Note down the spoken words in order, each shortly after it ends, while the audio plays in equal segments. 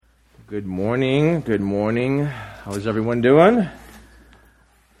Good morning. Good morning. How's everyone doing? Yeah,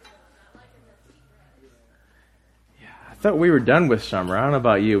 I thought we were done with summer. I don't know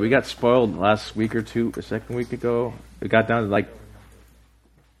about you. We got spoiled last week or two, a second week ago. It got down to like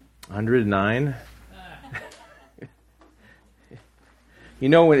 109. You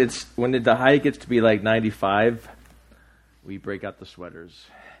know, when the high gets to be like 95, we break out the sweaters.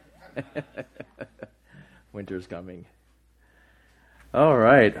 Winter's coming. All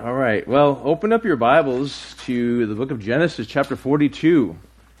right. Well, open up your Bibles to the book of Genesis, chapter 42.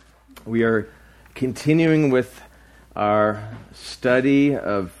 We are continuing with our study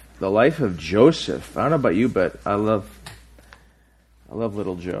of the life of Joseph. I don't know about you, but I love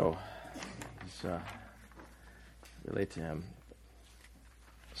little Joe. Relate to him.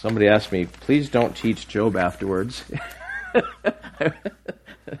 Somebody asked me, please don't teach Job afterwards.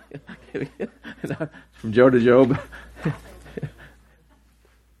 From Joe to Job.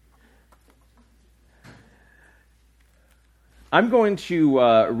 I'm going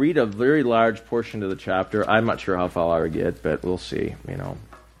to read a very large portion of the chapter. I'm not sure how far I get, but we'll see,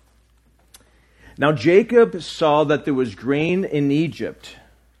 Now Jacob saw that there was grain in Egypt.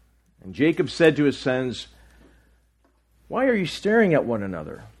 And Jacob said to his sons, "Why are you staring at one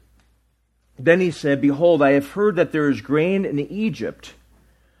another?" Then he said, "Behold, I have heard that there is grain in Egypt.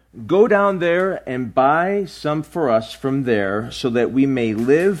 Go down there and buy some for us from there, so that we may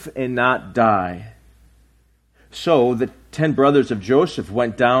live and not die." So the 10 brothers of Joseph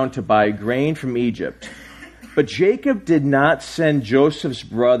went down to buy grain from Egypt. But Jacob did not send Joseph's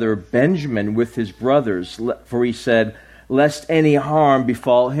brother Benjamin with his brothers, for he said, "Lest any harm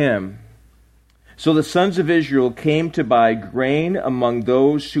befall him." So the sons of Israel came to buy grain among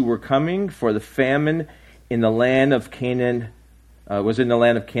those who were coming, for the famine in the land of Canaan was in the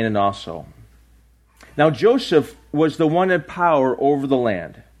land of Canaan also. Now Joseph was the one in power over the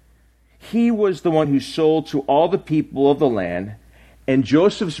land. He was the one who sold to all the people of the land, and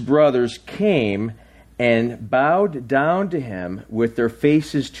Joseph's brothers came and bowed down to him with their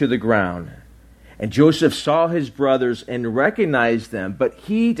faces to the ground. And Joseph saw his brothers and recognized them, but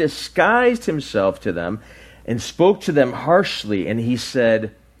he disguised himself to them and spoke to them harshly, and he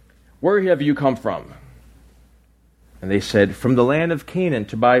said, "Where have you come from?" And they said, "From the land of Canaan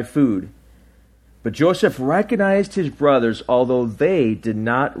to buy food." But Joseph recognized his brothers, although they did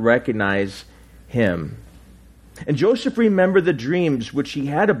not recognize him. And Joseph remembered the dreams which he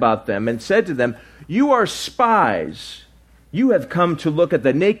had about them, and said to them, "You are spies. You have come to look at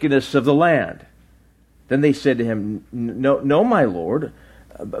the nakedness of the land." Then they said to him, No, my lord,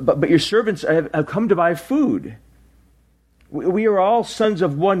 but your servants have come to buy food. We are all sons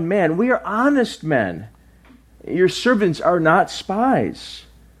of one man. We are honest men. Your servants are not spies."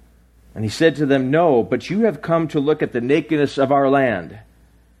 And he said to them, "No, but you have come to look at the nakedness of our land."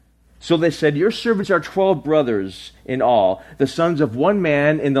 So they said, "Your servants are 12 brothers in all, the sons of one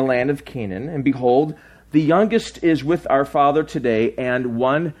man in the land of Canaan. And behold, the youngest is with our father today, and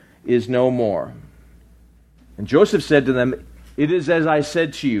one is no more." And Joseph said to them, "It is as I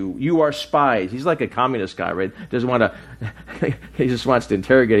said to you, you are spies." He's like a communist guy, right? He just wants to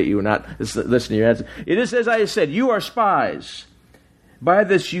interrogate you and not listen to your answer. "It is as I said, you are spies. By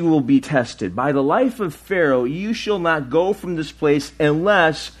this you will be tested. By the life of Pharaoh, you shall not go from this place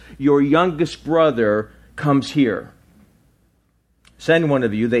unless your youngest brother comes here. Send one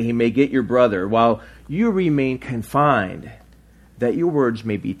of you that he may get your brother while you remain confined, that your words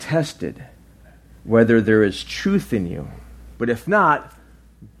may be tested, whether there is truth in you. But if not,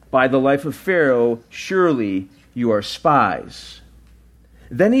 by the life of Pharaoh, surely you are spies."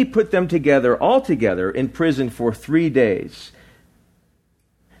 Then he put them all together in prison for 3 days.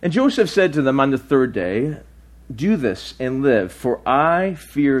 And Joseph said to them on the 3rd day, "Do this and live, for I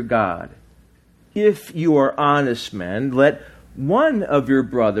fear God. If you are honest men, let one of your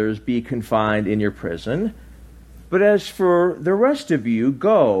brothers be confined in your prison. But as for the rest of you,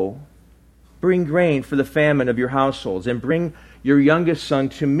 go, bring grain for the famine of your households, and bring your youngest son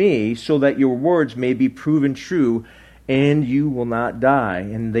to me, so that your words may be proven true, and you will not die."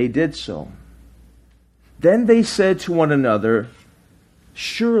 And they did so. Then they said to one another,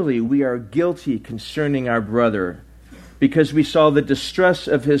 "Surely we are guilty concerning our brother, because we saw the distress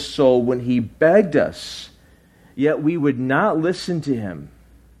of his soul when he begged us, yet we would not listen to him.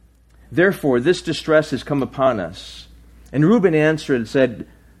 Therefore this distress has come upon us." And Reuben answered and said,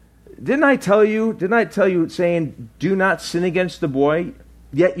 Didn't I tell you, saying, do not sin against the boy?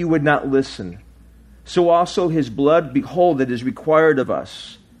 Yet you would not listen. So also his blood, behold, it is required of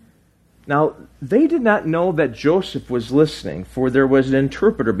us. Now, they did not know that Joseph was listening, for there was an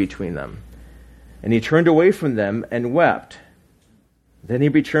interpreter between them. And he turned away from them and wept. Then he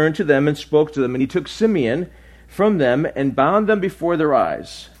returned to them and spoke to them, and he took Simeon from them and bound them before their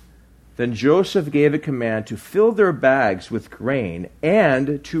eyes. Then Joseph gave a command to fill their bags with grain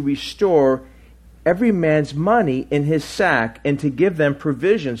and to restore every man's money in his sack and to give them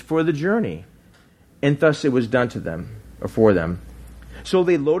provisions for the journey. And thus it was done to them, or for them. So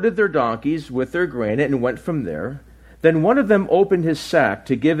they loaded their donkeys with their grain and went from there. Then one of them opened his sack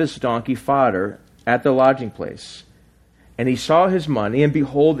to give his donkey fodder at the lodging place. And he saw his money, and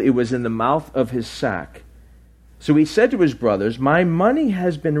behold, it was in the mouth of his sack. So he said to his brothers, My money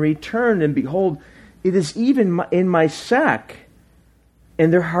has been returned, and behold, it is even in my sack.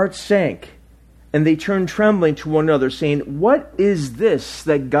 And their hearts sank, and they turned trembling to one another, saying, What is this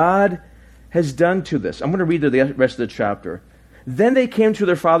that God has done to this? I'm going to read the rest of the chapter. Then they came to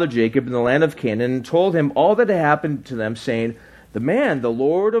their father Jacob in the land of Canaan and told him all that had happened to them, saying, The man, the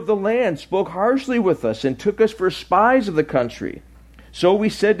Lord of the land, spoke harshly with us and took us for spies of the country. So we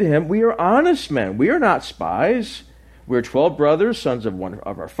said to him, We are honest men. We are not spies. We are 12 brothers, sons of one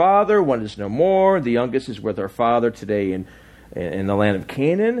of our father. One is no more. The youngest is with our father today in the land of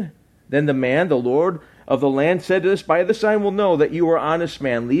Canaan. Then the man, the Lord of the land, said to us, By this I will know that you are honest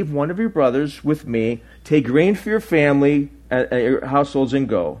man. Leave one of your brothers with me. Take grain for your family and your households and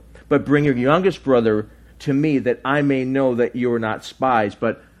go. But bring your youngest brother to me, that I may know that you are not spies,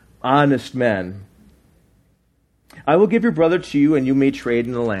 but honest men. I will give your brother to you, and you may trade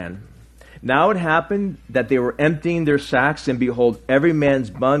in the land. Now it happened that they were emptying their sacks, and behold, every man's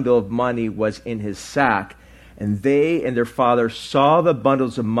bundle of money was in his sack. And they and their father saw the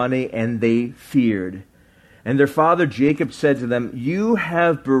bundles of money, and they feared. And their father Jacob said to them, You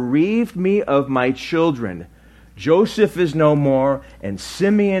have bereaved me of my children. Joseph is no more, and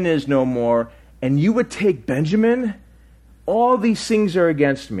Simeon is no more, and you would take Benjamin? All these things are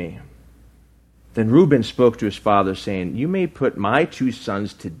against me. Then Reuben spoke to his father, saying, You may put my 2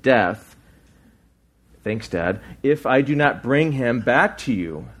 sons to death. Thanks, Dad. If I do not bring him back to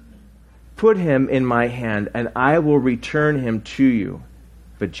you, put him in my hand, and I will return him to you.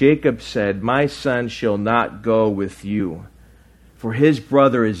 But Jacob said, My son shall not go with you, for his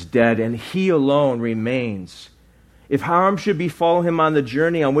brother is dead, and he alone remains. If harm should befall him on the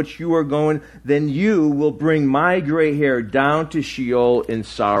journey on which you are going, then you will bring my gray hair down to Sheol in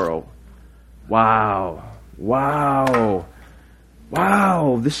sorrow. Wow. Wow.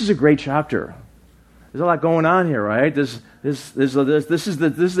 Wow. This is a great chapter. There's a lot going on here, right? This is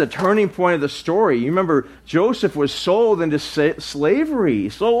the turning point of the story. You remember Joseph was sold into slavery,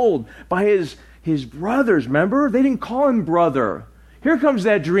 sold by his brothers, remember? They didn't call him brother. Here comes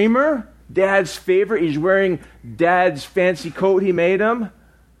that dreamer, Dad's favorite. He's wearing Dad's fancy coat he made him.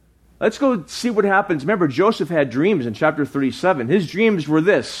 Let's go see what happens. Remember, Joseph had dreams in chapter 37. His dreams were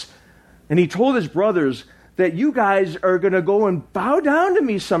this. And he told his brothers that you guys are going to go and bow down to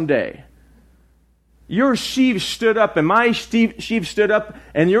me someday. Your sheaves stood up, and my sheaves stood up,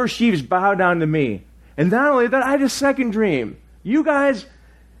 and your sheaves bowed down to me. And not only that, I had a second dream. You guys,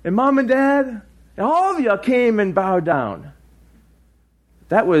 and Mom and Dad, and all of you came and bowed down.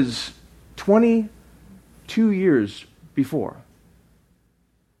 That was 22 years before.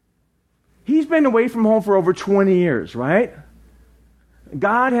 He's been away from home for over 20 years, right?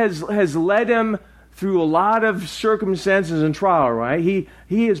 God has led him through a lot of circumstances and trial, right?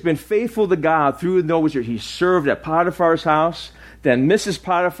 He has been faithful to God through those years. He served at Potiphar's house. Then Mrs.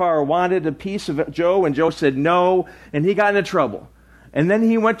 Potiphar wanted a piece of Joe, and Joe said no, and he got into trouble. And then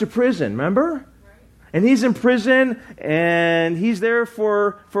he went to prison, remember? Right. And he's in prison, and he's there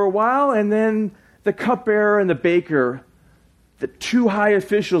for a while, and then the cupbearer and the baker, the 2 high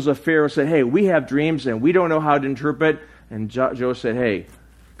officials of Pharaoh, said, Hey, we have dreams, and we don't know how to interpret. And Joe said, Hey,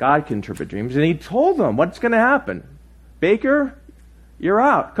 God can interpret dreams. And he told them what's going to happen. Baker, you're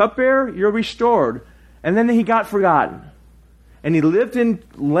out. Cupbearer, you're restored. And then he got forgotten. And he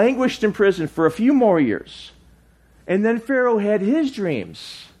languished in prison for a few more years. And then Pharaoh had his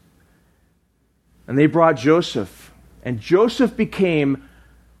dreams. And they brought Joseph. And Joseph became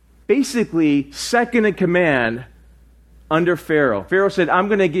basically second in command under Pharaoh. Pharaoh said, I'm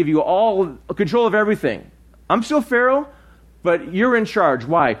going to give you all control of everything. I'm still Pharaoh, but you're in charge.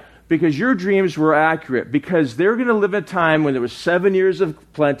 Why? Because your dreams were accurate. Because they're going to live in a time when there was 7 years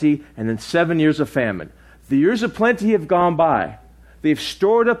of plenty and then 7 years of famine. The years of plenty have gone by. They've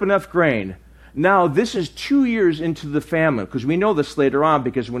stored up enough grain. Now, this is 2 years into the famine, because we know this later on,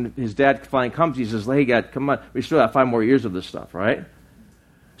 because when his dad finally comes, he says, Hey, Dad, come on, we still have 5 more years of this stuff, right?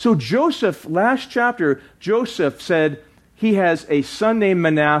 So Joseph, last chapter, Joseph said he has a son named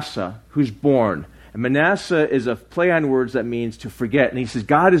Manasseh who's born. And Manasseh is a play on words that means to forget. And he says,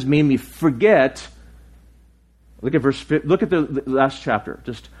 God has made me forget Look at the last chapter,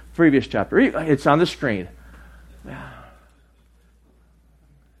 just previous chapter. It's on the screen.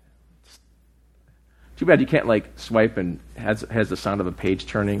 Too bad you can't swipe and has the sound of a page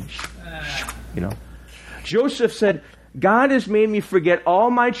turning. Joseph said, God has made me forget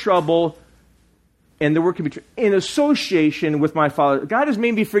all my trouble, and the word can be in association with my father. God has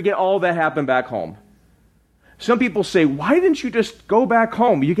made me forget all that happened back home. Some people say, why didn't you just go back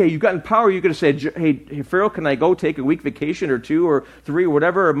home? You've gotten power. You could have said, hey, Pharaoh, can I go take a week vacation or 2 or 3 or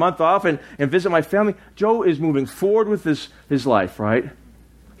whatever, a month off and visit my family? Joe is moving forward with his life, right?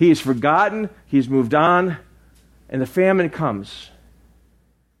 He has forgotten. He's moved on. And the famine comes.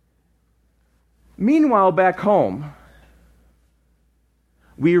 Meanwhile, back home,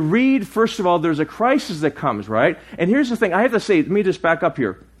 we read, first of all, there's a crisis that comes, right? And here's the thing. I have to say, let me just back up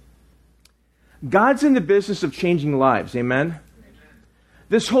here. God's in the business of changing lives, amen?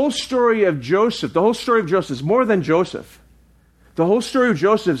 This whole story of Joseph, the whole story of Joseph is more than Joseph. The whole story of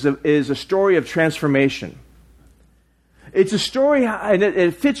Joseph is a story of transformation. It's a story, and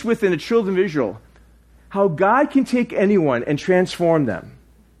it fits within the children of Israel, how God can take anyone and transform them.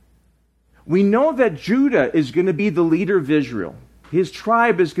 We know that Judah is going to be the leader of Israel. His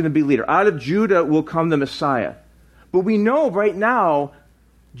tribe is going to be leader. Out of Judah will come the Messiah. But we know right now,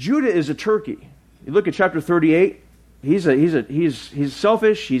 Judah is a turkey. You look at chapter 38. He's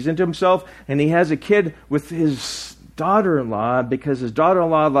selfish. He's into himself, and he has a kid with his daughter-in-law because his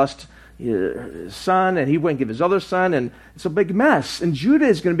daughter-in-law lost his son, and he wouldn't give his other son, and it's a big mess. And Judah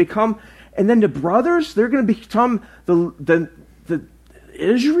is going to become, and then the brothers, they're going to become the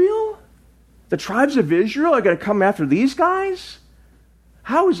Israel. The tribes of Israel are going to come after these guys.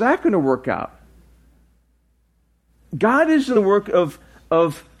 How is that going to work out? God is in the work of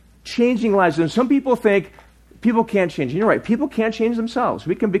changing lives. And some people think people can't change. And you're right. People can't change themselves.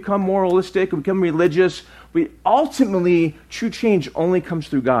 We can become moralistic. We become religious. Ultimately, true change only comes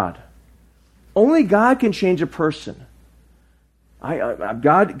through God. Only God can change a person.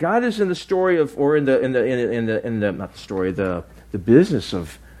 God is in the story of, or in the not the story, the business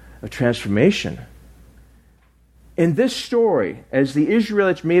of transformation. In this story, as the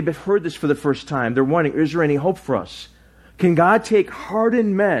Israelites may have heard this for the first time, they're wondering, is there any hope for us? Can God take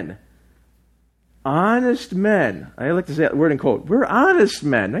hardened men, honest men? I like to say that word in quote. We're honest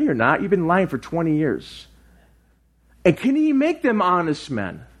men. No, you're not. You've been lying for 20 years. And can He make them honest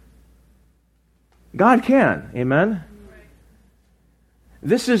men? God can. Amen?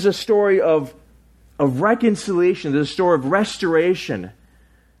 This is a story of reconciliation. This is a story of restoration.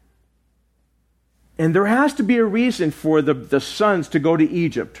 And there has to be a reason for the sons to go to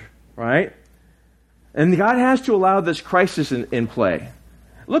Egypt, right? And God has to allow this crisis in play.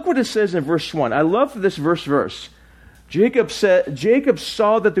 Look what it says in verse 1. I love this verse. Jacob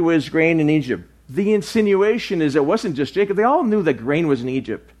saw that there was grain in Egypt. The insinuation is it wasn't just Jacob. They all knew that grain was in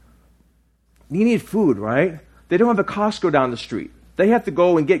Egypt. You need food, right? They don't have a Costco down the street. They have to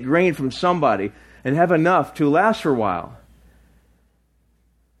go and get grain from somebody and have enough to last for a while.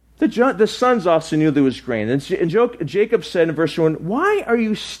 The sons also knew there was grain. And Jacob said in verse 1, why are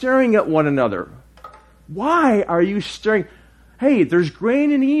you staring at one another? Why are you staring? Hey, there's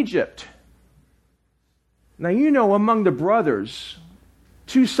grain in Egypt. Now, you know, among the brothers,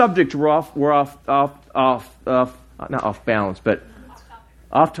 2 subjects were not off balance, but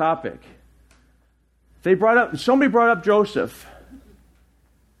off topic. Somebody brought up Joseph.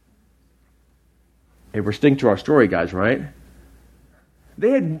 Hey, we're sticking to our story, guys, right?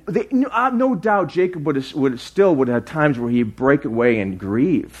 No doubt Jacob would have had times where he'd break away and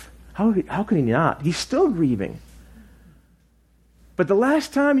grieve. How can he not? He's still grieving. But the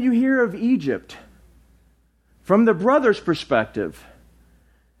last time you hear of Egypt, from the brothers' perspective,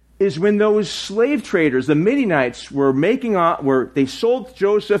 is when those slave traders, the Midianites, they sold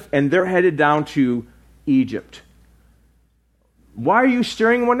Joseph and they're headed down to Egypt. Why are you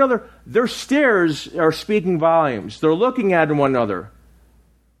staring at one another? Their stares are speaking volumes. They're looking at one another.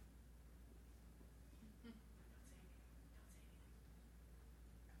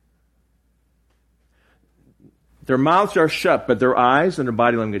 Their mouths are shut, but their eyes and their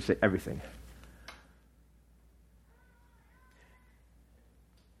body language say everything.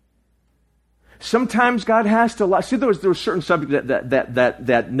 Sometimes God has to allow. See, there was certain subjects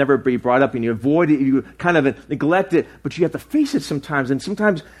that never be brought up, and you avoid it, you kind of neglect it, but you have to face it sometimes. And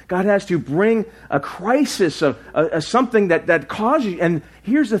sometimes God has to bring a crisis of something that causes you. And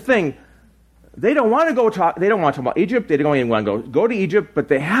here's the thing: they don't want to go talk. They don't want to talk about Egypt. They don't even want to go to Egypt, but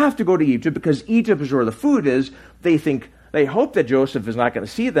they have to go to Egypt because Egypt is where the food is. They hope that Joseph is not going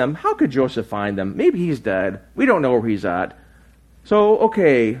to see them. How could Joseph find them? Maybe he's dead. We don't know where he's at. So,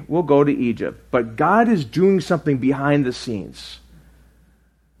 okay, we'll go to Egypt. But God is doing something behind the scenes.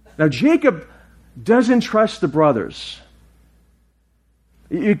 Now, Jacob doesn't trust the brothers.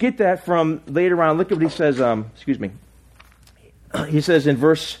 You get that from later on. Look at what he says. He says in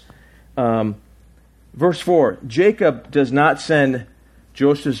verse 4, Jacob does not send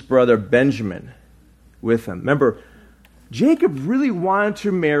Joseph's brother Benjamin with him. Remember, Jacob really wanted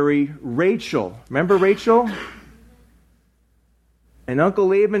to marry Rachel. Remember Rachel? And Uncle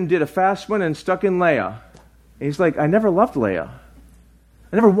Laban did a fast one and stuck in Leah. And he's like, I never loved Leah.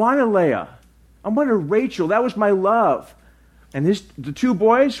 I never wanted Leah. I wanted Rachel. That was my love. And the two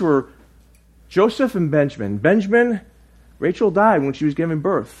boys were Joseph and Benjamin. Rachel died when she was giving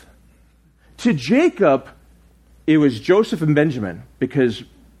birth. To Jacob, it was Joseph and Benjamin because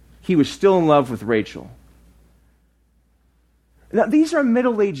he was still in love with Rachel. Now, these are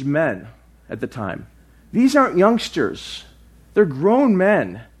middle-aged men at the time. These aren't youngsters. They're grown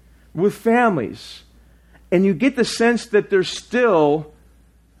men with families. And you get the sense that there's still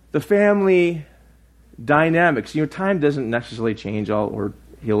the family dynamics. Time doesn't necessarily change all or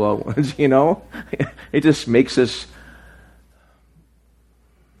heal all ones, It just makes us,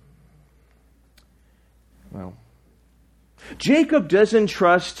 Jacob doesn't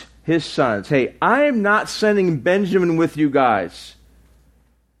trust his sons. Hey, I am not sending Benjamin with you guys.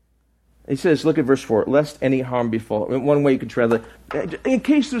 He says, look at verse 4, lest any harm befall. One way you can translate, in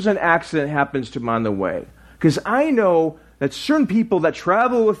case there's an accident happens to him on the way. Because I know that certain people that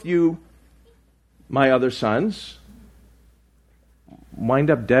travel with you, my other sons,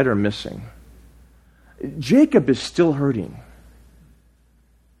 wind up dead or missing. Jacob is still hurting.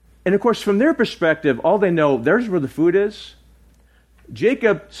 And of course, from their perspective, all they know, there's where the food is.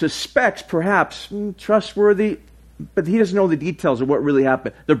 Jacob suspects, perhaps, trustworthy, but he doesn't know the details of what really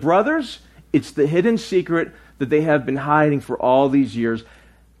happened. The brothers, it's the hidden secret that they have been hiding for all these years.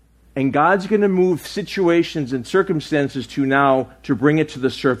 And God's going to move situations and circumstances to bring it to the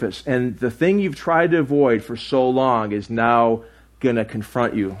surface. And the thing you've tried to avoid for so long is now going to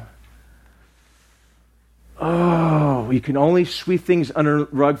confront you. Oh, you can only sweep things under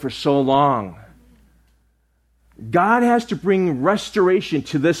the rug for so long. God has to bring restoration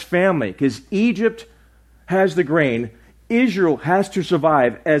to this family because Egypt has the grain. Israel has to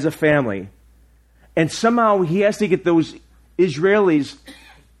survive as a family. And somehow he has to get those Israelis,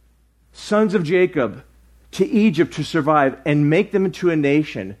 sons of Jacob, to Egypt to survive and make them into a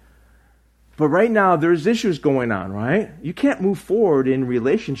nation. But right now there's issues going on, right? You can't move forward in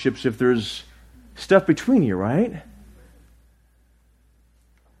relationships if there's stuff between you, right?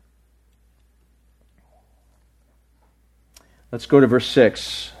 Let's go to verse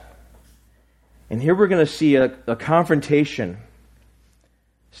 6. And here we're going to see a confrontation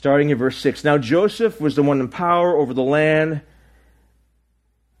starting in verse 6. Now Joseph was the one in power over the land.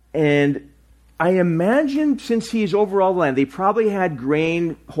 And I imagine since he's over all the land, they probably had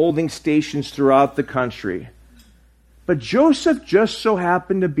grain holding stations throughout the country. But Joseph just so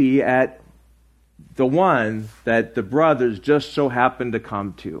happened to be at the one that the brothers just so happened to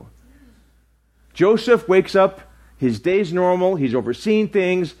come to. Joseph wakes up. His day's normal. He's overseeing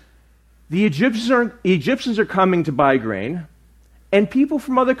things. The Egyptians are coming to buy grain. And people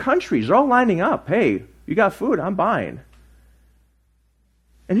from other countries are all lining up. Hey, you got food? I'm buying.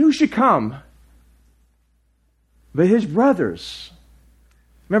 And who should come? But his brothers.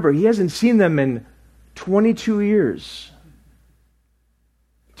 Remember, he hasn't seen them in 22 years.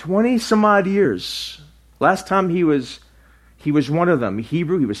 20 some odd years. Last time he was one of them.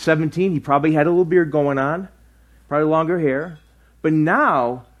 Hebrew, he was 17. He probably had a little beard going on. Probably longer hair. But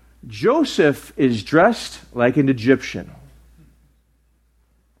now, Joseph is dressed like an Egyptian.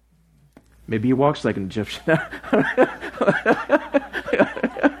 Maybe he walks like an Egyptian.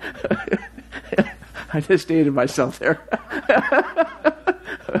 I just dated myself there.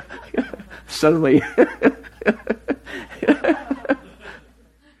 Suddenly.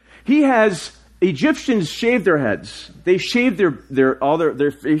 Egyptians shaved their heads. They shaved all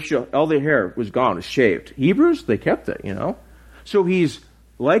their facial, all their hair was gone, was shaved. Hebrews, they kept it, So he's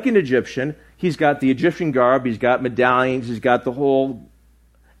like an Egyptian. He's got the Egyptian garb. He's got medallions. He's got the whole.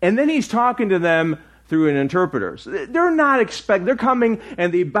 And then he's talking to them through an interpreter. So they're not expecting. They're coming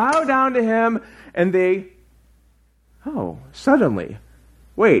and they bow down to him and suddenly,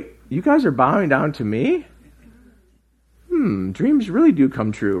 wait, you guys are bowing down to me? Dreams really do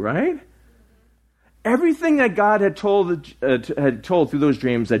come true, right? Everything that God had told through those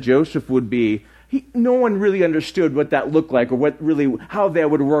dreams that Joseph would be, no one really understood what that looked like or how that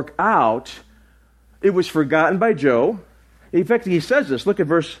would work out. It was forgotten by Joe. In fact, he says this. Look at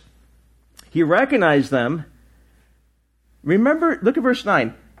verse. He recognized them Remember, look at verse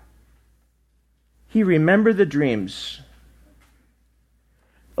 9. He remembered the dreams.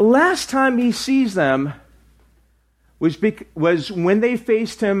 The last time he sees them was when they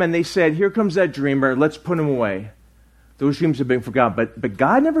faced him and they said, here comes that dreamer, let's put him away. Those dreams have been forgotten. But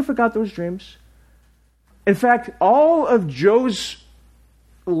God never forgot those dreams. In fact, all of Joe's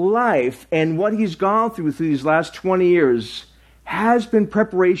life and what he's gone through these last 20 years has been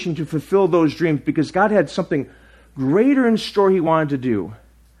preparation to fulfill those dreams because God had something greater in store he wanted to do.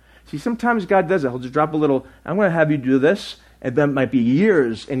 See, sometimes God does it. He'll just drop a little, I'm going to have you do this, and then it might be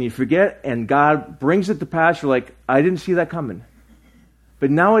years, and you forget, and God brings it to pass. You're like, I didn't see that coming.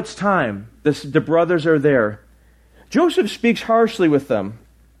 But now it's time. The brothers are there. Joseph speaks harshly with them.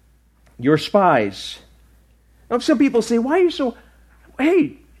 You're spies. Now, some people say, why are you so...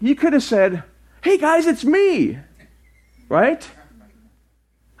 Hey, you could have said, hey guys, it's me. Right?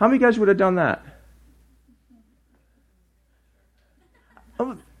 How many guys would have done that?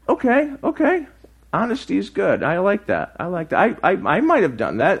 Okay. Honesty is good. I like that. I might have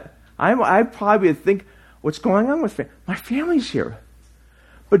done that. I probably would think, what's going on with my family's here?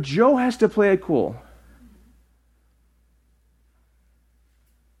 But Joe has to play it cool.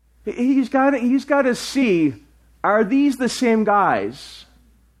 He's got to see, are these the same guys?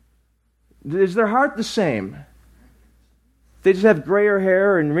 Is their heart the same? They just have grayer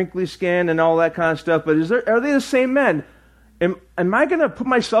hair and wrinkly skin and all that kind of stuff, but are they the same men? Am I going to put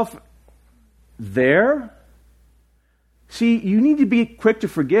myself there? See, you need to be quick to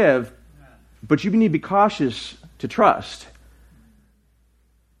forgive, but you need to be cautious to trust.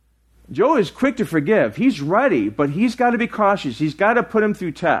 Joe is quick to forgive. He's ready, but he's got to be cautious. He's got to put him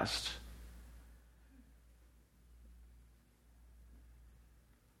through tests.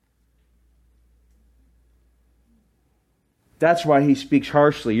 That's why he speaks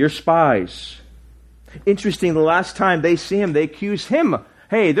harshly. You're spies. Interesting, the last time they see him, they accuse him.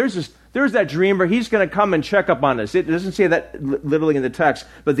 Hey, there's that dreamer. He's going to come and check up on us. It doesn't say that literally in the text,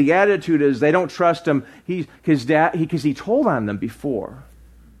 but the attitude is they don't trust him because he told on them before.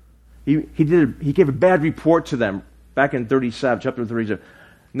 He gave a bad report to them back in chapter 37.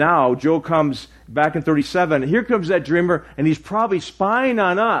 Now Joe comes back in 37. Here comes that dreamer, and he's probably spying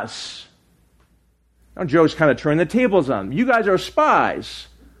on us. Now Joe's kind of turning the tables on them. You guys are spies.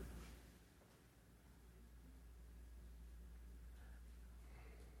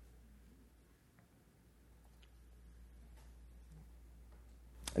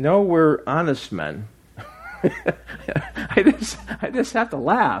 No, we're honest men. I just have to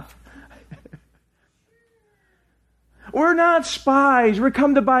laugh. We're not spies. We're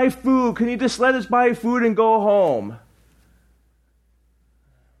come to buy food. Can you just let us buy food and go home?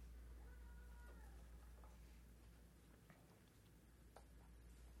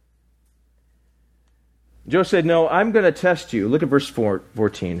 Joe said, no, I'm going to test you. Look at verse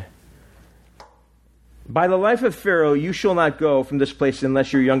 14. By the life of Pharaoh, you shall not go from this place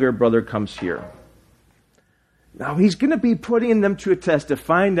unless your younger brother comes here. Now, he's going to be putting them to a test to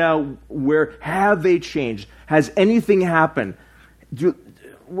find out where have they changed. Has anything happened?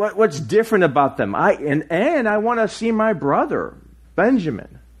 What's different about them? And I want to see my brother,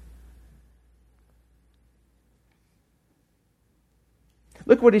 Benjamin.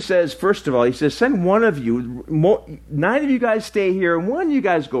 Look what he says, first of all. He says, send one of you, 9 of you guys stay here, and 1 of you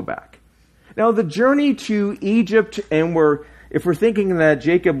guys go back. Now, the journey to Egypt, and if we're thinking that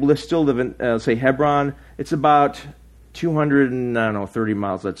Jacob still live in, say, Hebron, it's about 230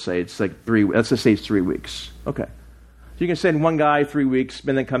 miles, let's say. It's like let's just say it's 3 weeks. Okay. So you can send one guy 3 weeks,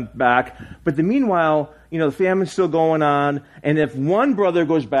 and then come back. But meanwhile, the famine's still going on, and if one brother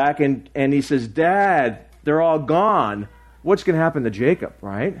goes back and he says, Dad, they're all gone, what's going to happen to Jacob,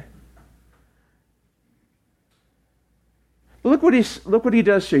 right? But look what he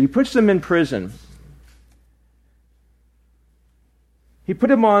does here. He puts them in prison. He put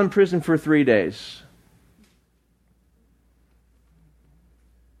them all in prison for 3 days.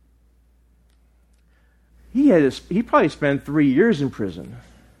 He probably spent 3 years in prison.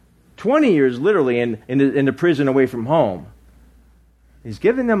 20 years literally in the prison away from home. He's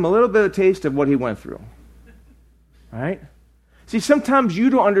giving them a little bit of taste of what he went through. Right? See, sometimes you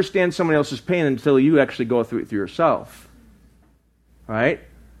don't understand someone else's pain until you actually go through it yourself. Right?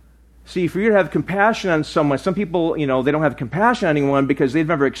 See, for you to have compassion on someone, some people, they don't have compassion on anyone because they've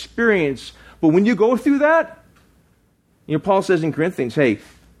never experienced. But when you go through that, Paul says in Corinthians, hey,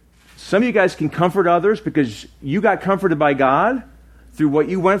 some of you guys can comfort others because you got comforted by God through what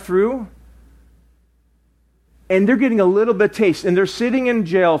you went through. And they're getting a little bit of taste. And they're sitting in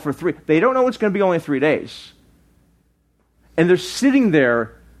jail for they don't know it's going to be only 3 days. And they're sitting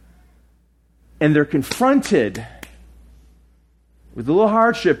there and they're confronted with a little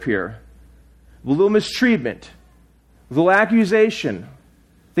hardship here, with a little mistreatment, with a little accusation,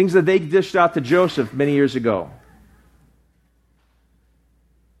 things that they dished out to Joseph many years ago.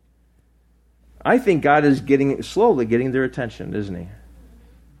 I think God is slowly getting their attention, isn't he?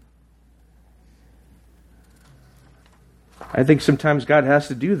 I think sometimes God has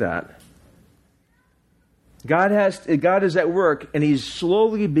to do that. God is at work, and he's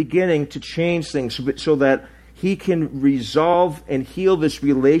slowly beginning to change things so that he can resolve and heal this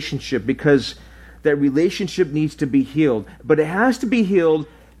relationship, because that relationship needs to be healed. But it has to be healed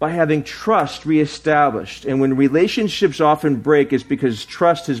by having trust reestablished. And when relationships often break, it's because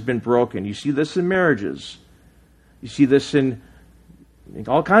trust has been broken. You see this in marriages. You see this in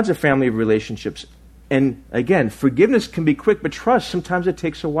all kinds of family relationships. And again, forgiveness can be quick, but trust, sometimes it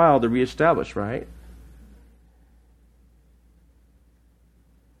takes a while to reestablish, right?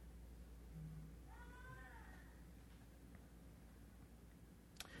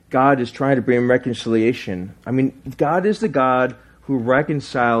 God is trying to bring reconciliation. I mean, God is the God who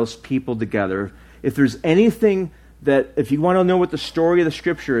reconciles people together. If there's anything if you want to know what the story of the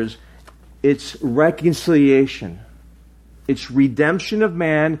Scripture is, it's reconciliation. It's redemption of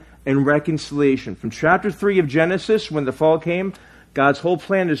man and reconciliation. From chapter 3 of Genesis, when the fall came, God's whole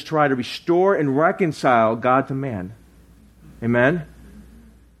plan is to try to restore and reconcile God to man. Amen?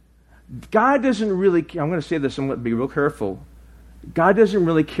 God doesn't really, I'm going to say this, I'm going to be real careful. God doesn't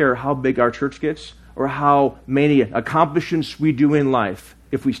really care how big our church gets or how many accomplishments we do in life.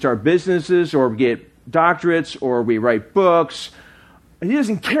 If we start businesses or we get doctorates or we write books, he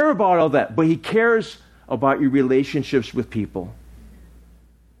doesn't care about all that, but he cares about your relationships with people.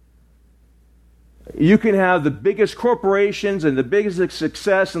 You can have the biggest corporations and the biggest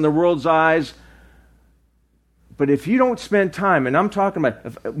success in the world's eyes, but if you don't spend time, and I'm talking about,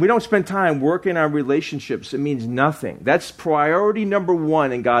 if we don't spend time working on relationships, it means nothing. That's priority number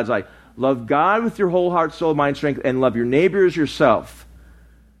one in God's eye. Love God with your whole heart, soul, mind, strength, and love your neighbor as yourself.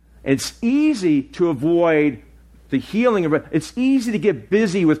 It's easy to avoid the healing of it. It's easy to get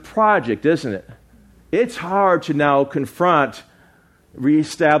busy with project, isn't it? It's hard to now confront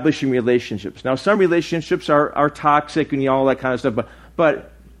reestablishing relationships. Now, some relationships are toxic and all that kind of stuff,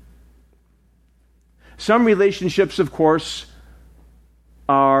 but some relationships, of course,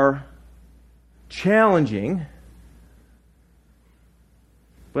 are challenging,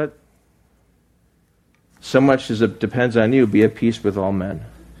 but so much as it depends on you, be at peace with all men.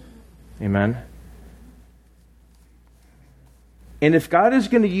 Amen? And if God is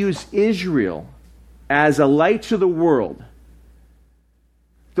going to use Israel as a light to the world,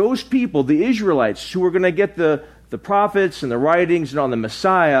 those people, the Israelites, who are going to get the prophets and the writings and on the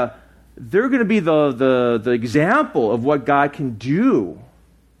Messiah, they're going to be the example of what God can do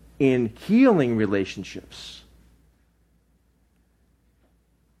in healing relationships.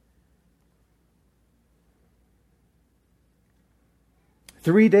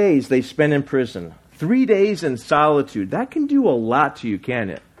 Three days they spent in prison. 3 days in solitude. That can do a lot to you,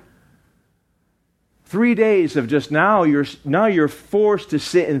 can it? 3 days of just now you're forced to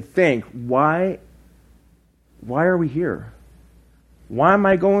sit and think, why are we here? Why am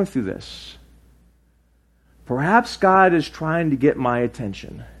I going through this? Perhaps God is trying to get my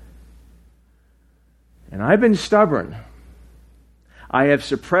attention. And I've been stubborn. I have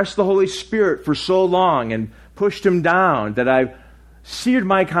suppressed the Holy Spirit for so long and pushed him down that I've seared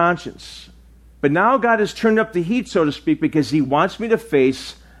my conscience. But now God has turned up the heat, so to speak, because he wants me to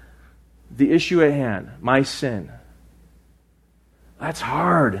face the issue at hand, my sin. That's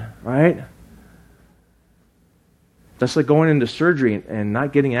hard, right? That's like going into surgery and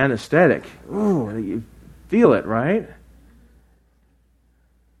not getting anesthetic. Ooh, you feel it, right?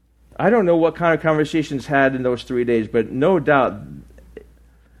 I don't know what kind of conversations had in those 3 days, but no doubt,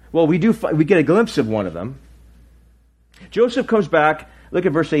 well, we get a glimpse of one of them. Joseph comes back. Look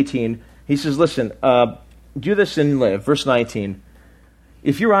at verse 18. He says, listen, do this and live. Verse 19.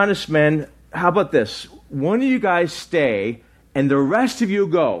 If you're honest men, how about this? One of you guys stay and the rest of you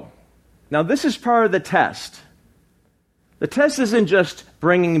go. Now, this is part of the test. The test isn't just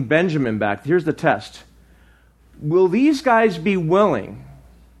bringing Benjamin back. Here's the test. Will these guys be willing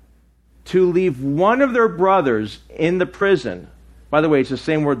to leave one of their brothers in the prison? By the way, it's the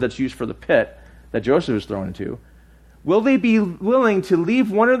same word that's used for the pit that Joseph was thrown into. Will they be willing to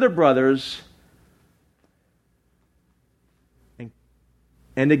leave one of their brothers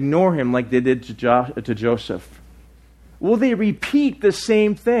and ignore him like they did to Joseph? Will they repeat the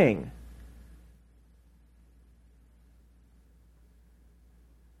same thing?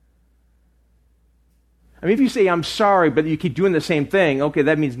 I mean, if you say, I'm sorry, but you keep doing the same thing, okay,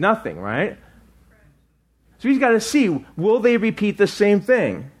 that means nothing, right? So he's got to see, will they repeat the same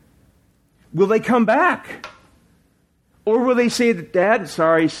thing? Will they come back? Or will they say, Dad,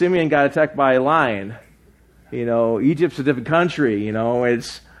 sorry, Simeon got attacked by a lion. Egypt's a different country,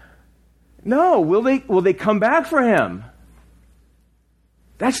 No, will they come back for him?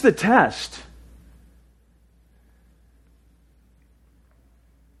 That's the test.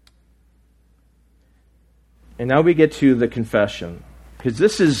 And now we get to the confession. Because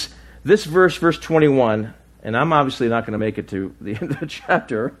this verse 21, and I'm obviously not going to make it to the end of the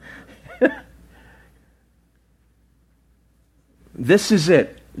chapter. This is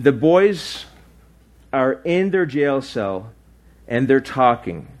it. The boys are in their jail cell, and they're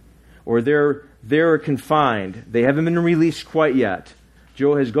talking. Or they're confined. They haven't been released quite yet.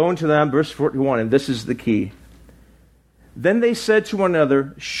 Joe has gone to them, verse 41, and this is the key. Then they said to one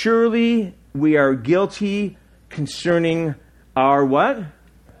another, surely we are guilty concerning our what?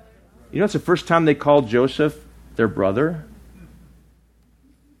 It's the first time they called Joseph their brother.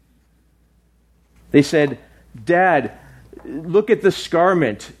 They said, Dad, look at this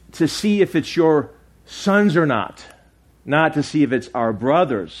garment to see if it's your sons or not. Not to see if it's our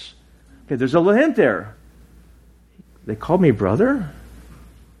brothers. Okay, there's a little hint there. They called me brother?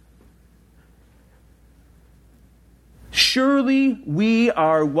 Surely we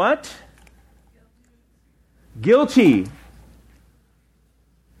are what? Guilty.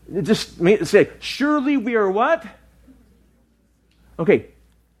 Just say, surely we are what? Okay,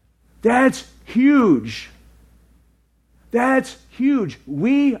 that's huge. That's huge.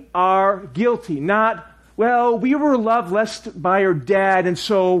 We are guilty. Not, well, we were loved less by our dad, and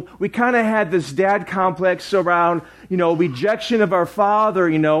so we kind of had this dad complex around, rejection of our father,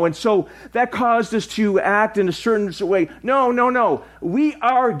 and so that caused us to act in a certain way. No. We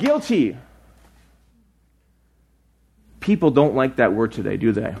are guilty. People don't like that word today,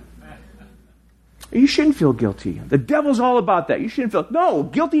 do they? You shouldn't feel guilty. The devil's all about that. You shouldn't feel... No,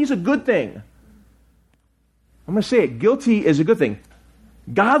 guilty is a good thing. I'm going to say it. Guilty is a good thing.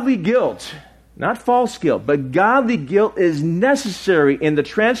 Godly guilt, not false guilt, but godly guilt is necessary in the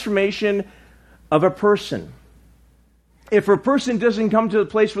transformation of a person. If a person doesn't come to the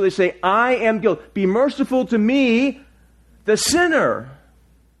place where they say, I am guilty, be merciful to me, the sinner,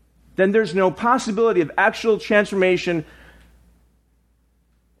 then there's no possibility of actual transformation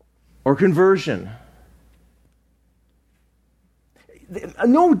or conversion.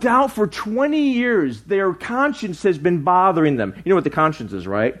 No doubt for 20 years, their conscience has been bothering them. You know what the conscience is,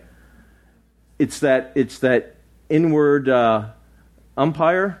 right? It's that inward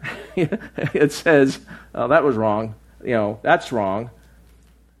umpire. It says, oh, that was wrong. That's wrong.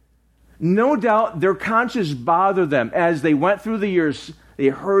 No doubt their conscience bothered them as they went through the years. They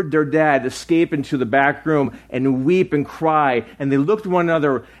heard their dad escape into the back room and weep and cry, and they looked at one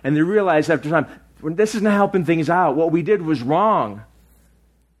another, and they realized after time, this isn't helping things out. What we did was wrong.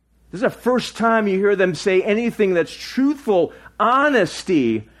 This is the first time you hear them say anything that's truthful.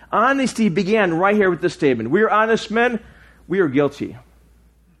 Honesty. Honesty began right here with this statement. We are honest men. We are guilty.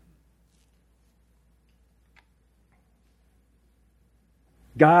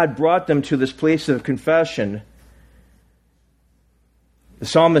 God brought them to this place of confession. The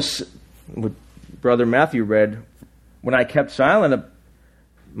psalmist, what Brother Matthew read, when I kept silent,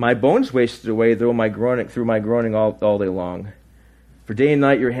 my bones wasted away through my groaning all day long. For day and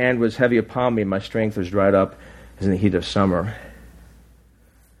night your hand was heavy upon me, and my strength was dried up as in the heat of summer.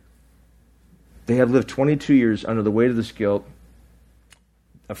 They had lived 22 years under the weight of this guilt,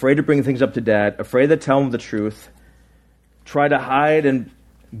 afraid to bring things up to Dad, afraid to tell him the truth, try to hide and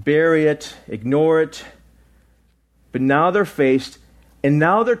bury it, ignore it. But now they're faced, and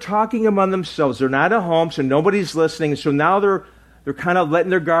now they're talking among themselves. They're not at home, so nobody's listening. So now they're kind of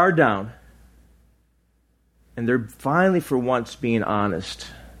letting their guard down. And they're finally, for once, being honest.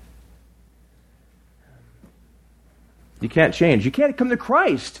 You can't change. You can't come to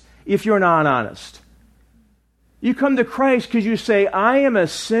Christ if you're not honest. You come to Christ because you say, I am a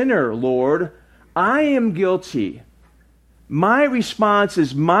sinner, Lord. I am guilty. My response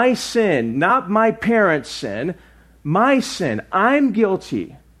is my sin, not my parents' sin. My sin. I'm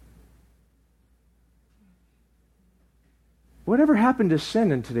guilty. Whatever happened to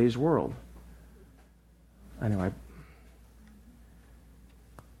sin in today's world? Anyway,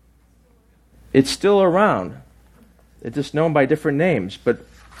 it's still around. It's just known by different names, but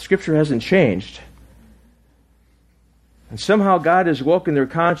Scripture hasn't changed. And somehow God has woken their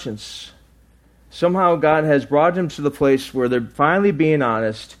conscience. Somehow God has brought them to the place where they're finally being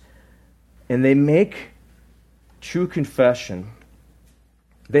honest, and they make true confession.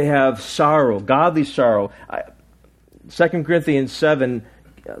 They have sorrow, godly sorrow. 2 Corinthians 7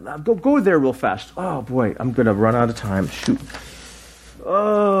 Go there real fast. Oh, boy, I'm going to run out of time. Shoot.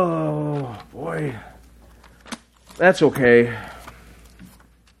 Oh, boy. That's okay.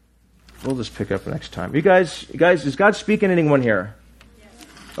 We'll just pick up next time. You guys, is God speaking to anyone here? Yes.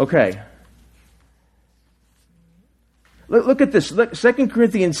 Okay. Look at this. Look, 2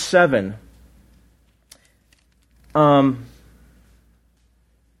 Corinthians 7. And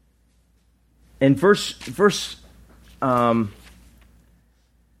verse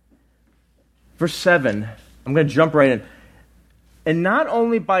 7, I'm going to jump right in. And not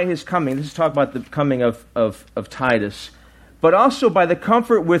only by his coming, this is talk about the coming of Titus, but also by the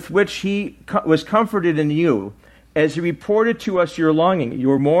comfort with which he was comforted in you, as he reported to us your longing,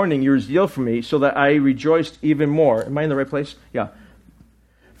 your mourning, your zeal for me, so that I rejoiced even more. Am I in the right place? Yeah.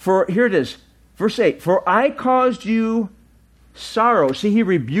 For, here it is, verse 8, for I caused you sorrow. See, he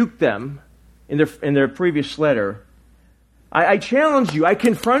rebuked them in their previous letter. I challenged you. I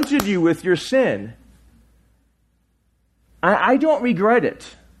confronted you with your sin. I don't regret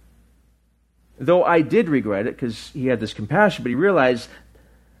it. Though I did regret it because he had this compassion, but he realized,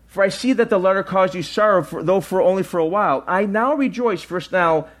 for I see that the letter caused you sorrow, though only for a while. I now rejoice, verse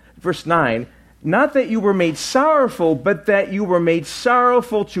 9, not that you were made sorrowful, but that you were made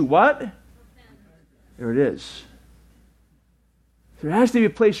sorrowful to what? There it is. There has to be a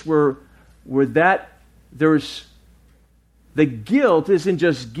place where there's the guilt isn't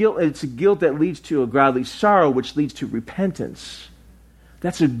just guilt, it's a guilt that leads to a godly sorrow, which leads to repentance.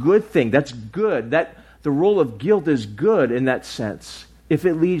 That's a good thing. That's good. The role of guilt is good in that sense, if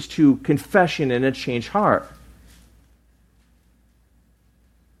it leads to confession and a changed heart.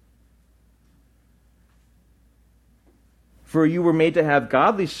 For you were made to have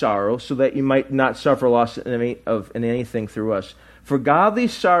godly sorrow, so that you might not suffer loss in anything through us. For godly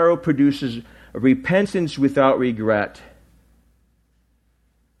sorrow produces repentance without regret.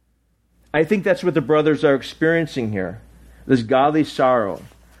 I think that's what the brothers are experiencing here. This godly sorrow.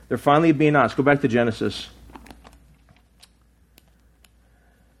 They're finally being honest. Go back to Genesis.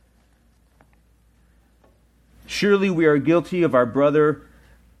 Surely we are guilty of our brother.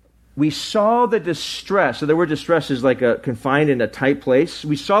 We saw the distress. So the word distress is like confined in a tight place.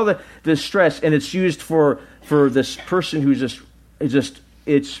 We saw the distress, and it's used for this person who's he's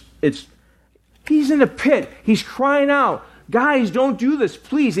in a pit. He's crying out, guys, don't do this,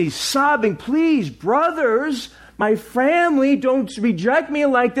 please. He's sobbing, please, brothers, my family, don't reject me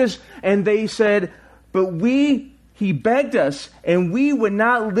like this. And they said, but he begged us, and we would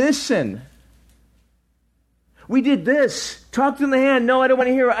not listen. We did this. Talked in the hand. No, I don't want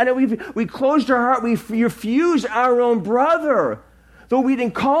to hear it. We closed our heart. We refused our own brother. Though we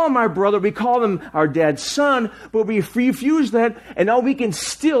didn't call him our brother, we called him our dad's son, but we refused that, and now we can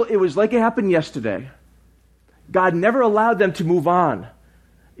still, it was like it happened yesterday. God never allowed them to move on.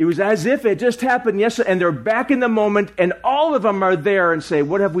 It was as if it just happened yesterday, and they're back in the moment, and all of them are there and say,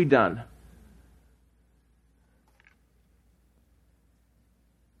 what have we done?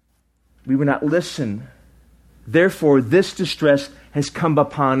 We would not listen. Therefore, this distress has come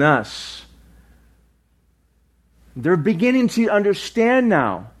upon us. They're beginning to understand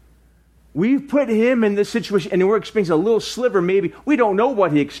now. We've put him in this situation, and we're experiencing a little sliver, maybe. We don't know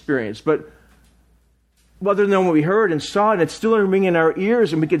what he experienced, but other than what we heard and saw, and it's still ringing in our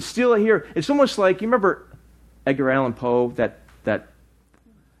ears, and we can still hear. It's almost like, you remember Edgar Allan Poe, the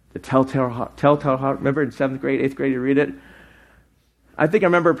Telltale Heart? Remember in 7th grade, 8th grade, you read it? I think I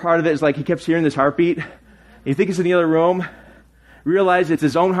remember part of it is like he keeps hearing this heartbeat. You think he's in the other room, realize it's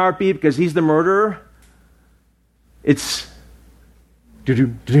his own heartbeat because he's the murderer. It's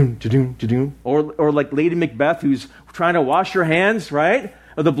do-doom, do-doom, do-doom, do-doom. Or like Lady Macbeth, who's trying to wash her hands, right,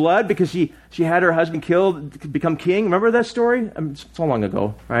 of the blood because she had her husband killed to become king. Remember that story? So long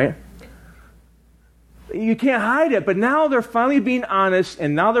ago, right? You can't hide it, but now they're finally being honest,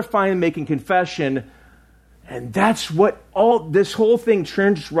 and now they're finally making confession. And that's what this whole thing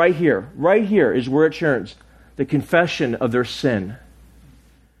turns right here. Right here is where it turns. The confession of their sin.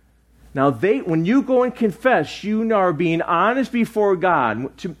 Now, when you go and confess, you are being honest before God.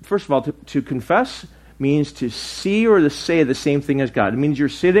 First of all, to confess means to see or to say the same thing as God. It means you're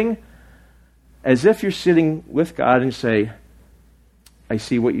sitting as if you're sitting with God and say, I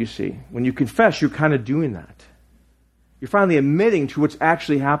see what you see. When you confess, you're kind of doing that. You're finally admitting to what's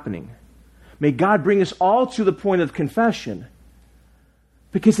actually happening. May God bring us all to the point of confession.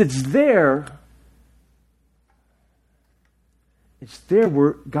 Because it's there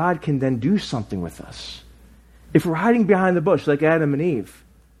where God can then do something with us. If we're hiding behind the bush like Adam and Eve.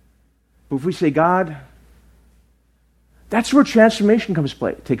 But if we say, God, that's where transformation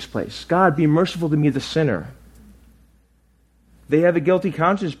takes place. God, be merciful to me, the sinner. They have a guilty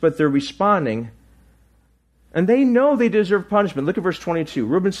conscience, but they're responding. And they know they deserve punishment. Look at verse 22.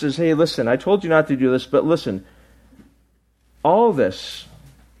 Reuben says, hey, listen, I told you not to do this, but listen, all this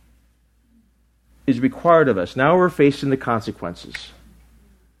is required of us. Now we're facing the consequences.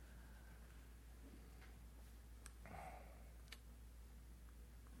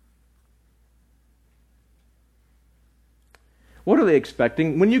 What are they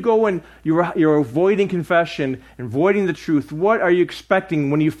expecting? When you go and you're avoiding confession and avoiding the truth, what are you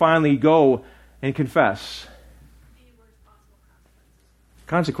expecting when you finally go and confess?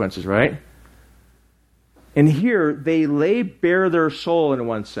 Consequences, right? And here, they lay bare their soul in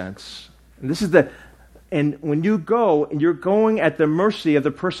one sense. And when you go, and you're going at the mercy of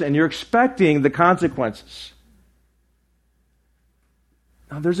the person, and you're expecting the consequences.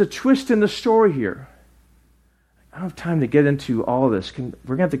 Now, there's a twist in the story here. I don't have time to get into all of this. We're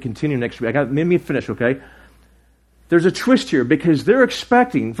going to have to continue next week. Let me finish, okay? There's a twist here because they're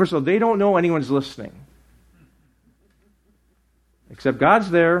expecting, first of all, they don't know anyone's listening. Except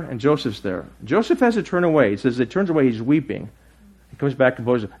God's there and Joseph's there. Joseph has to turn away. It says he turns away, he's weeping. He comes back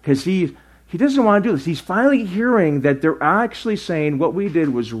composed because he doesn't want to do this. He's finally hearing that they're actually saying what we did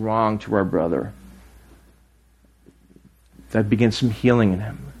was wrong to our brother. That begins some healing in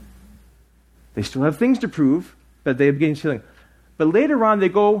him. They still have things to prove, but they begin healing. But later on, they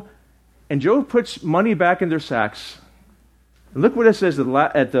go, and Job puts money back in their sacks. And look what it says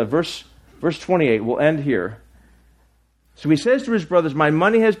at the verse 28. We'll end here. So he says to his brothers, my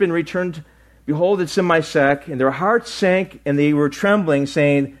money has been returned. Behold, it's in my sack. And their hearts sank, and they were trembling,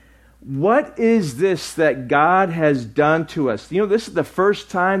 saying, what is this that God has done to us? You know, this is the first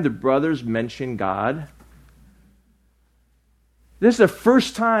time the brothers mention God. This is the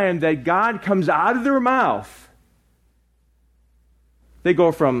first time that God comes out of their mouth. They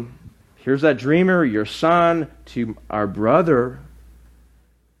go from, here's that dreamer, your son, to our brother,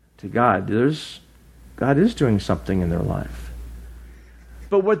 to God. God is doing something in their life.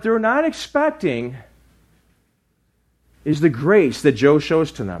 But what they're not expecting is the grace that Job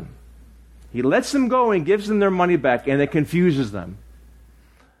shows to them. He lets them go and gives them their money back, and it confuses them.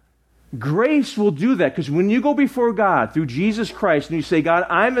 Grace will do that, because when you go before God through Jesus Christ and you say, God,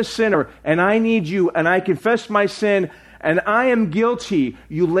 I'm a sinner and I need you and I confess my sin and I am guilty,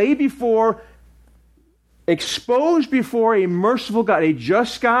 you lay before, exposed before a merciful God, a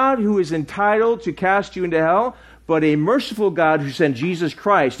just God who is entitled to cast you into hell, but a merciful God who sent Jesus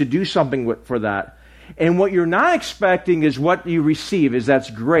Christ to do something for that. And what you're not expecting is what you receive, is that's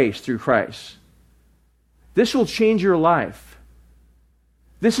grace through Christ. This will change your life.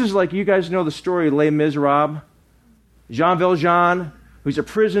 This is like, you guys know the story of Les Miserables. Jean Valjean, who's a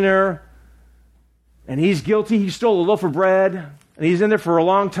prisoner, and he's guilty. He stole a loaf of bread, and he's in there for a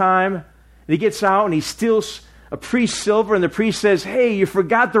long time. And he gets out, and he steals a priest's silver, and the priest says, hey, you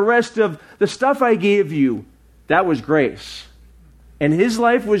forgot the rest of the stuff I gave you. That was grace. And his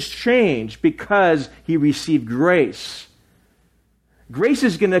life was changed because he received grace. Grace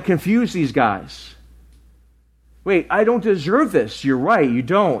is going to confuse these guys. Wait, I don't deserve this. You're right, you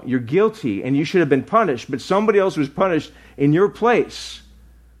don't. You're guilty, and you should have been punished, but somebody else was punished in your place.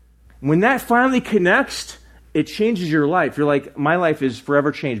 When that finally connects, it changes your life. You're like, my life is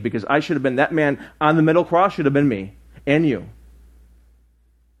forever changed because I should have been, that man on the middle cross should have been me and you.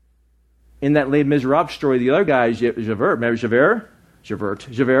 In that Les Miserables story, the other guy is Javert. Remember Javert?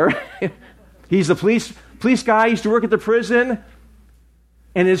 He's the police guy. He used to work at the prison.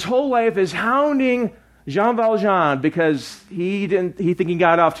 And his whole life is hounding Jean Valjean because he think he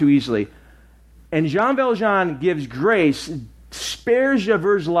got off too easily. And Jean Valjean gives grace, spares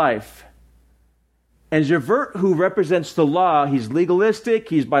Javert's life. And Javert, who represents the law, he's legalistic,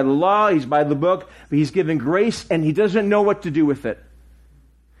 he's by the law, he's by the book, but he's given grace and he doesn't know what to do with it.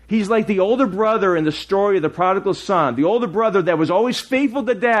 He's like the older brother in the story of the prodigal son, the older brother that was always faithful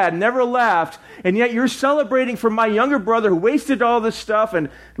to dad, never left, and yet you're celebrating for my younger brother who wasted all this stuff and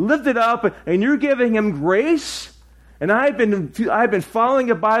lived it up, and you're giving him grace, and I've been following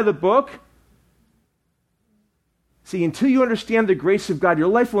it by the book. See, until you understand the grace of God, your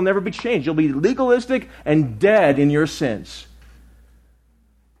life will never be changed. You'll be legalistic and dead in your sins.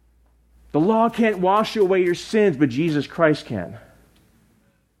 The law can't wash away your sins, but Jesus Christ can.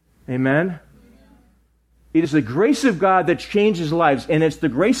 Amen? It is the grace of God that changes lives, and it's the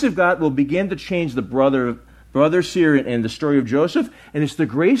grace of God that will begin to change the brother Syrian in the story of Joseph, and it's the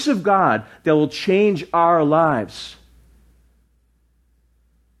grace of God that will change our lives.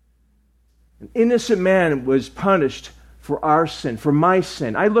 An innocent man was punished for our sin, for my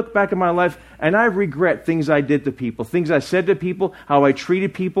sin. I look back at my life, and I regret things I did to people, things I said to people, how I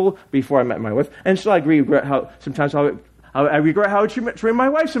treated people before I met my wife, and still I regret how I regret how I treat my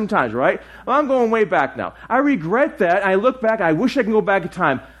wife sometimes, right? Well, I'm going way back now. I regret that. I look back. I wish I could go back in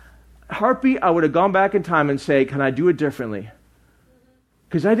time. Heartbeat, I would have gone back in time and say, can I do it differently?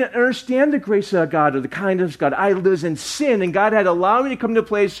 Because I didn't understand the grace of God or the kindness of God. I was in sin, and God had allowed me to come to a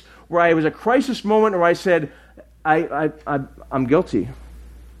place where I was a crisis moment where I said, I'm guilty.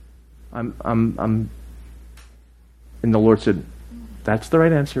 And the Lord said, that's the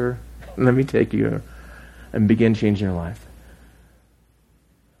right answer. Let me take you and begin changing your life.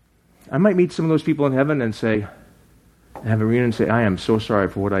 I might meet some of those people in heaven and say, have a reunion and say, I am so sorry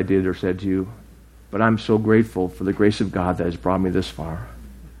for what I did or said to you, but I'm so grateful for the grace of God that has brought me this far.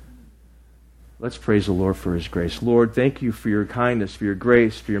 Let's praise the Lord for His grace. Lord, thank you for your kindness, for your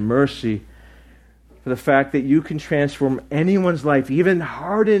grace, for your mercy, for the fact that you can transform anyone's life, even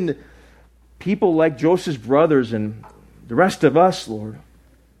hardened people like Joseph's brothers and the rest of us, Lord.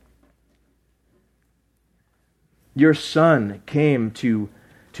 Your Son came to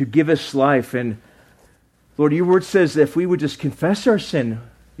give us life. And Lord, your word says that if we would just confess our sin,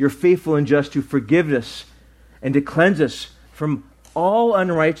 you're faithful and just to forgive us and to cleanse us from all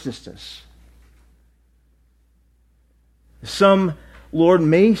unrighteousness. Some, Lord,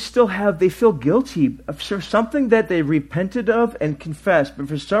 may still they feel guilty of something that they repented of and confessed, but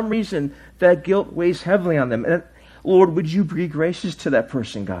for some reason that guilt weighs heavily on them. And Lord, would you be gracious to that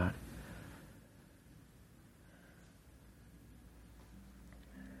person, God?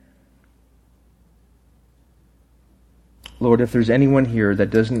 Lord, if there's anyone here that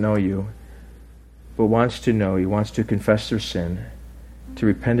doesn't know you, but wants to know you, wants to confess their sin, to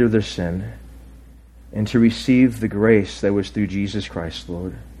repent of their sin, and to receive the grace that was through Jesus Christ,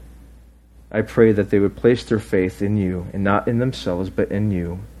 Lord, I pray that they would place their faith in you, and not in themselves, but in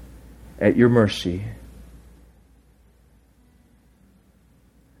you, at your mercy.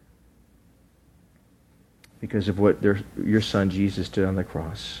 Because of what your Son Jesus did on the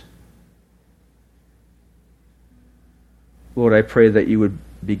cross. Lord, I pray that you would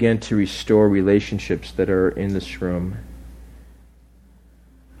begin to restore relationships that are in this room.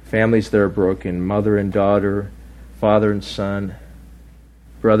 Families that are broken, mother and daughter, father and son,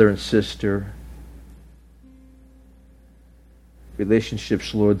 brother and sister.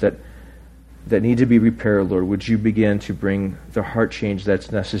 Relationships, Lord, that need to be repaired, Lord. Would you begin to bring the heart change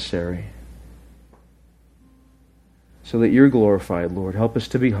that's necessary? So that you're glorified, Lord. Help us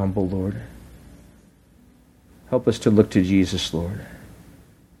to be humble, Lord. Help us to look to Jesus, Lord.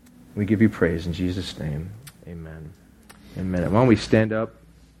 We give you praise in Jesus' name. Amen. Amen. Why don't we stand up?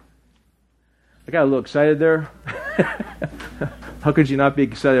 I got a little excited there. How could you not be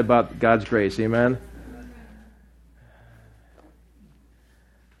excited about God's grace? Amen.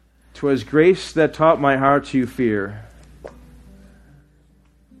 'Twas grace that taught my heart to fear.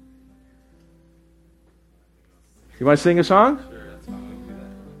 You want to sing a song? Sure, that's fine. We can do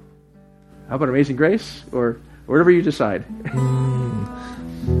that. How about Amazing Grace? Or whatever you decide.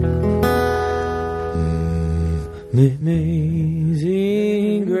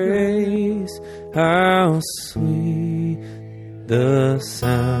 Amazing grace, how sweet the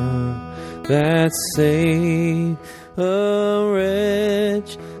sound that saved a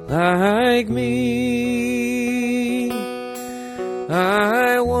wretch like me.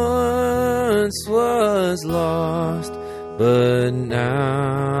 I once was lost, but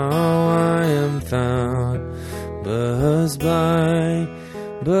now I am found. Was blind,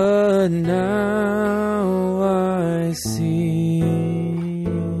 but now I see.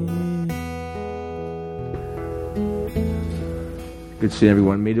 Good seeing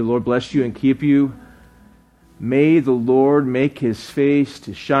everyone. May the Lord bless you and keep you. May the Lord make His face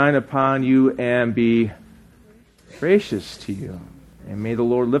to shine upon you and be gracious to you. And may the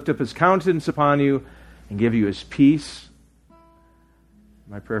Lord lift up His countenance upon you and give you His peace.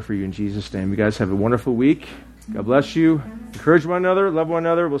 My prayer for you in Jesus' name. You guys have a wonderful week. God bless you. Encourage one another. Love one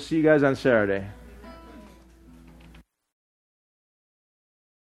another. We'll see you guys on Saturday.